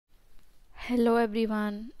Hello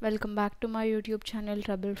everyone, welcome back to my YouTube channel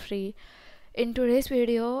Trouble Free. In today's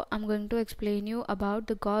video, I'm going to explain you about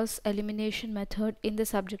the Gauss elimination method in the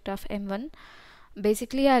subject of M1.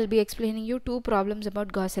 Basically, I'll be explaining you two problems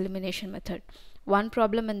about Gauss elimination method. One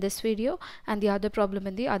problem in this video and the other problem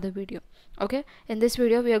in the other video. Okay, in this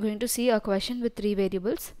video we are going to see a question with 3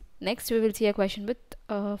 variables. Next we will see a question with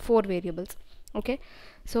 4 variables. Okay,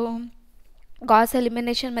 so Gauss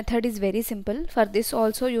elimination method is very simple. For this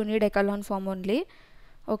also you need echelon form only.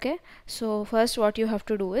 Okay, so first what you have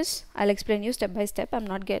to do is, I'll explain you step by step. I'm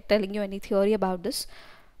not telling you any theory about this.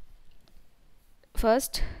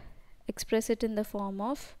 First express it in the form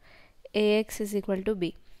of Ax is equal to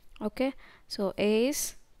B. Okay, so A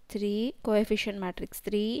is 3 coefficient matrix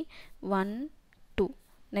 3 1 2.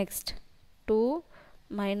 Next 2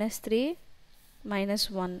 minus 3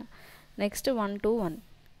 minus 1. Next 1 2 1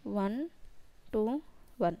 1 2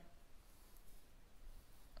 1.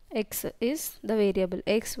 X is the variable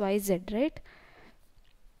x y z, right?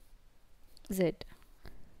 Z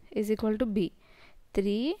is equal to B,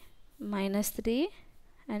 3 minus 3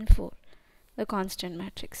 and 4, the constant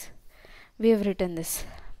matrix. We have written this.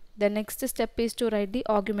 The next step is to write the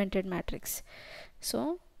augmented matrix.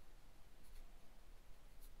 So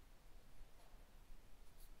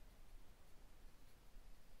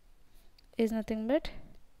is nothing but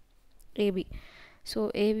AB.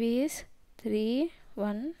 So AB is 3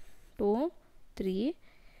 1 2 3.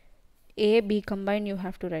 A B combined you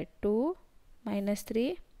have to write 2 minus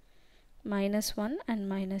 3 minus 1 and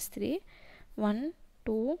minus 3 1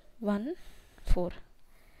 2 1 4.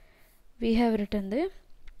 We have written the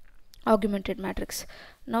augmented matrix.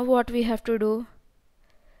 Now what we have to do?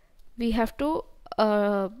 We have to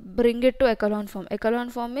bring it to echelon form. Echelon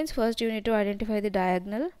form means first you need to identify the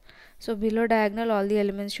diagonal. So below diagonal all the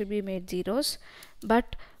elements should be made zeros,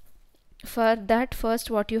 but for that first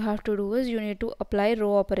what you have to do is you need to apply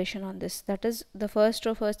row operation on this. That is, the first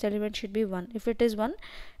row first element should be 1. If it is 1,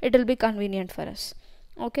 it will be convenient for us.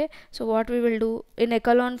 Okay, so what we will do in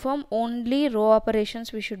echelon form, only row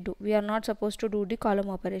operations we should do. We are not supposed to do the column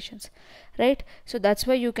operations, right? So that's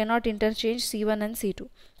why you cannot interchange C1 and C2.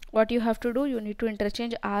 What you have to do, you need to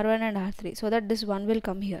interchange R1 and R3 so that this 1 will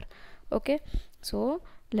come here. Okay, so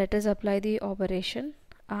let us apply the operation.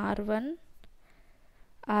 R1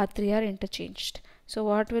 R3 are interchanged. So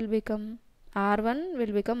what will become? R1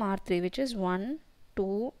 will become R3, which is 1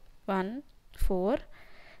 2 1 4.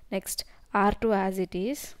 Next R2 as it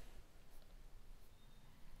is,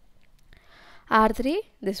 R3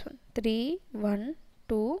 this one 3 1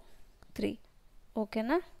 2 3. Okay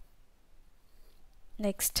na?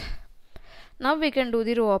 Next, now we can do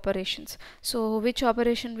the row operations. So which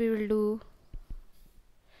operation we will do?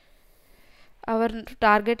 Our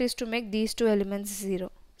target is to make these two elements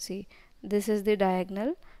 0. See, this is the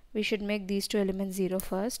diagonal. We should make these two elements 0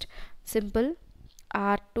 first. Simple.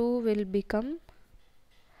 R2 will become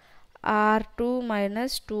R2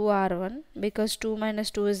 minus 2R1, because 2 minus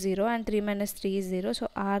 2 is 0 and 3 minus 3 is 0. So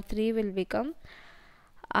R3 will become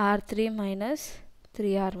R3 minus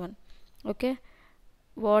 3R1. Okay,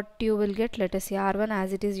 what you will get? Let us see. R1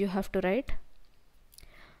 as it is you have to write.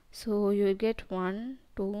 So you will get 1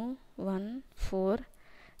 2 1 4.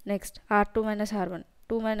 Next R2 minus R1,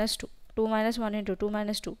 2 minus 2, 2 minus 1 into 2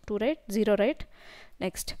 minus 2, 2, right? 0, right?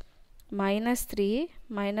 Next minus 3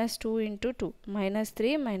 minus 2 into 2, minus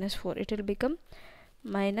 3 minus 4, it will become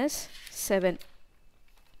minus 7.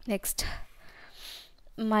 Next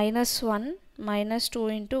minus 1 minus 2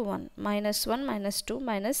 into 1, minus 1 minus 2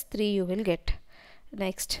 minus 3 you will get.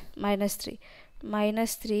 Next minus 3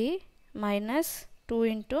 minus 3 minus 2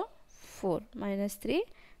 into 4, minus 3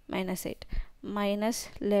 minus 8, minus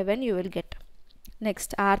 11 you will get.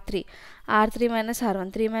 Next R3 minus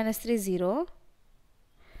R1, 3 minus 3 0,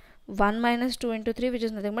 1 minus 2 into 3, which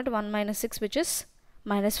is nothing but 1 minus 6, which is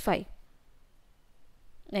minus 5.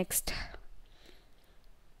 Next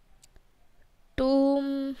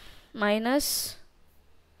 2 minus,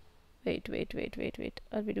 wait,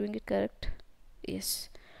 are we doing it correct? Yes,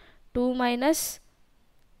 2 minus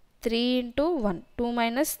 3 into 1, 2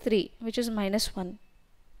 minus 3, which is minus 1,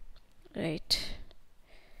 right?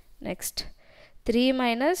 Next 3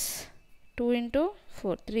 minus 2 into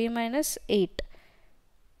 4, 3 minus 8,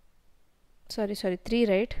 sorry 3,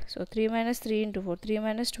 right? So 3 minus 3 into 4, 3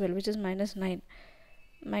 minus 12, which is minus 9,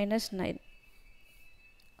 minus 9.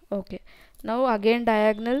 Okay, now again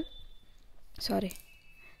diagonal, sorry,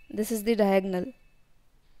 this is the diagonal,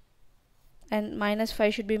 and minus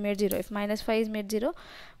 5 should be made 0. If minus 5 is made 0,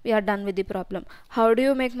 we are done with the problem. How do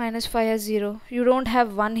you make minus 5 as 0? You don't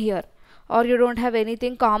have 1 here, or you don't have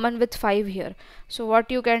anything common with 5 here. So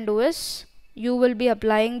what you can do is, you will be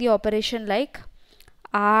applying the operation like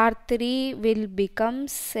R3 will become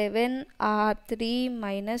 7R3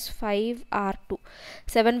 minus 5R2.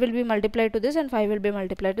 7 will be multiplied to this and 5 will be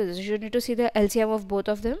multiplied to this. You need to see the LCM of both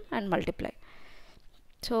of them and multiply.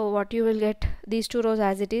 So what you will get, these two rows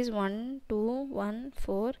as it is, 1, 2, 1,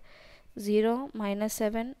 4, 0, minus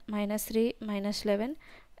 7, minus 3, minus 11,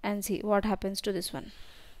 and see what happens to this one.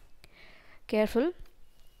 Careful.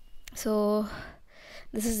 So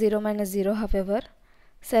this is 0 minus 0, however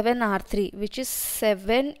 7R3, which is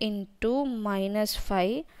 7 into minus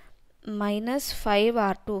 5 minus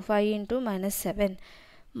 5R2, 5 into minus 7,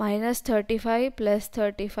 minus 35 plus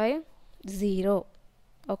 35, 0.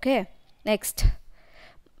 Okay, next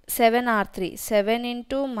 7R3, 7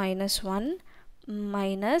 into minus 1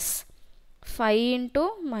 minus 5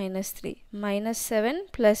 into minus 3, minus 7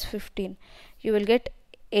 plus 15, you will get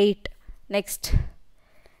 8. Next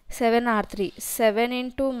 7R3, 7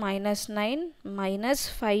 into minus 9 minus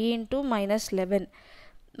 5 into minus 11,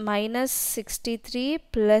 minus 63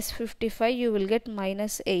 plus 55, you will get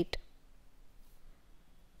minus 8.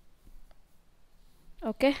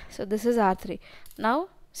 Okay, so this is R3. Now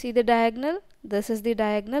see the diagonal, this is the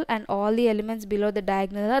diagonal, and all the elements below the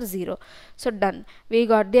diagonal are 0. So done, we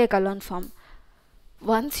got the echelon form.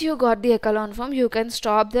 Once you got the echelon form, you can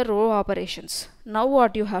stop the row operations. Now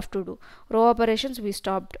what you have to do? Row operations we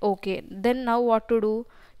stopped. Okay. Then now what to do?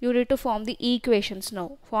 You need to form the equations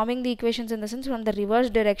now. Forming the equations in the sense from the reverse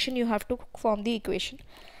direction you have to form the equation.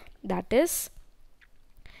 That is,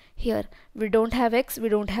 here we don't have x, we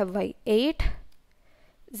don't have y. 8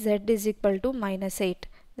 z is equal to minus 8.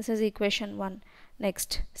 This is equation 1.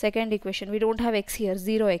 Next, second equation, we don't have x here,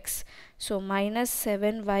 0x. So minus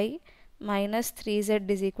 7y minus 3z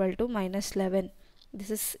is equal to minus 11.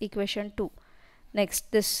 This is equation 2.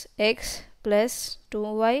 Next, this x plus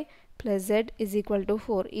 2y plus z is equal to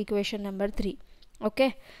 4, equation number 3.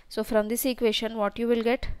 Okay, so from this equation what you will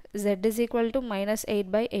get, z is equal to minus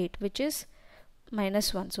 8 by 8, which is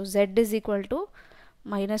minus 1. So z is equal to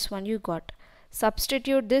minus 1 you got.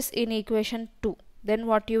 Substitute this in equation 2. Then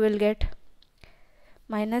what you will get,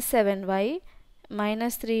 minus 7y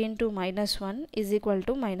minus 3 into minus 1 is equal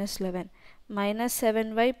to minus 11. Minus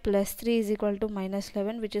 7y plus 3 is equal to minus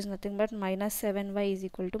 11, which is nothing but minus 7y is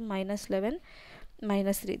equal to minus 11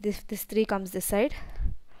 minus 3. This 3 comes this side.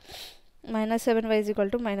 Minus 7y is equal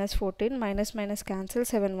to minus 14. Minus minus cancel.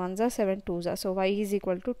 7 ones are 7 twos are. So y is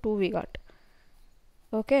equal to 2 we got.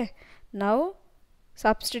 Okay. Now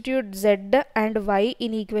substitute z and y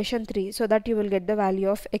in equation 3 so that you will get the value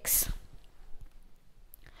of x.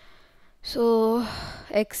 So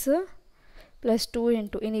x plus 2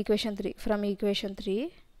 into, in equation 3, from equation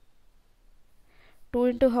 3, 2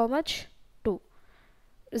 into how much? 2.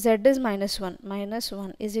 Z is minus 1. Minus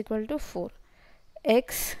 1 is equal to 4.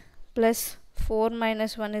 X plus 4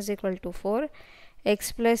 minus 1 is equal to 4.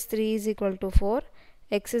 X plus 3 is equal to 4.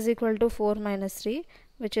 X is equal to 4 minus 3,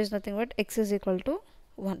 which is nothing but x is equal to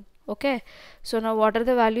 1. Okay. So now what are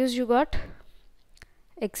the values you got?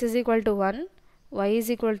 X is equal to 1. Y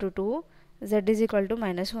is equal to 2. Z is equal to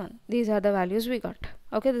minus 1. These are the values we got.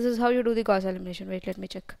 Okay, this is how you do the Gauss elimination. Wait, let me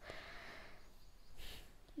check.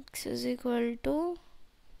 X is equal to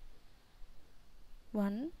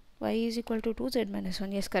 1, y is equal to 2, z minus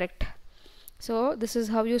 1. Yes, correct. So this is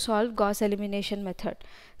how you solve Gauss elimination method.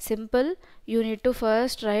 Simple. You need to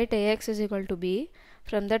first write Ax is equal to b.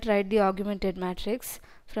 From that write the augmented matrix.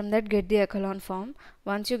 From that get the echelon form.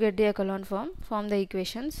 Once you get the echelon form, form the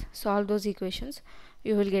equations, solve those equations.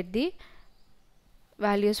 You will get the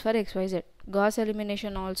values for x, y, z. Gauss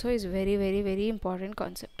elimination also is very important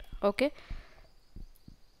concept. Okay,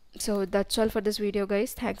 so that's all for this video,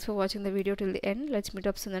 guys. Thanks for watching the video till the end. Let's meet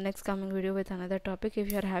up in the next coming video with another topic.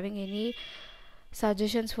 If you are having any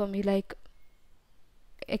suggestions for me, like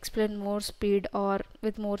explain more speed or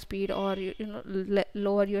with more speed, or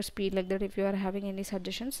lower your speed, like that, if you are having any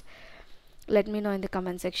suggestions, let me know in the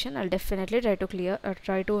comment section. I'll definitely try to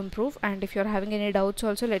try to improve. And if you are having any doubts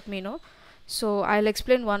also, let me know. So I'll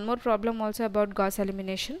explain one more problem also about Gauss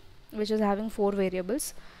elimination, which is having 4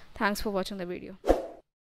 variables. Thanks for watching the video.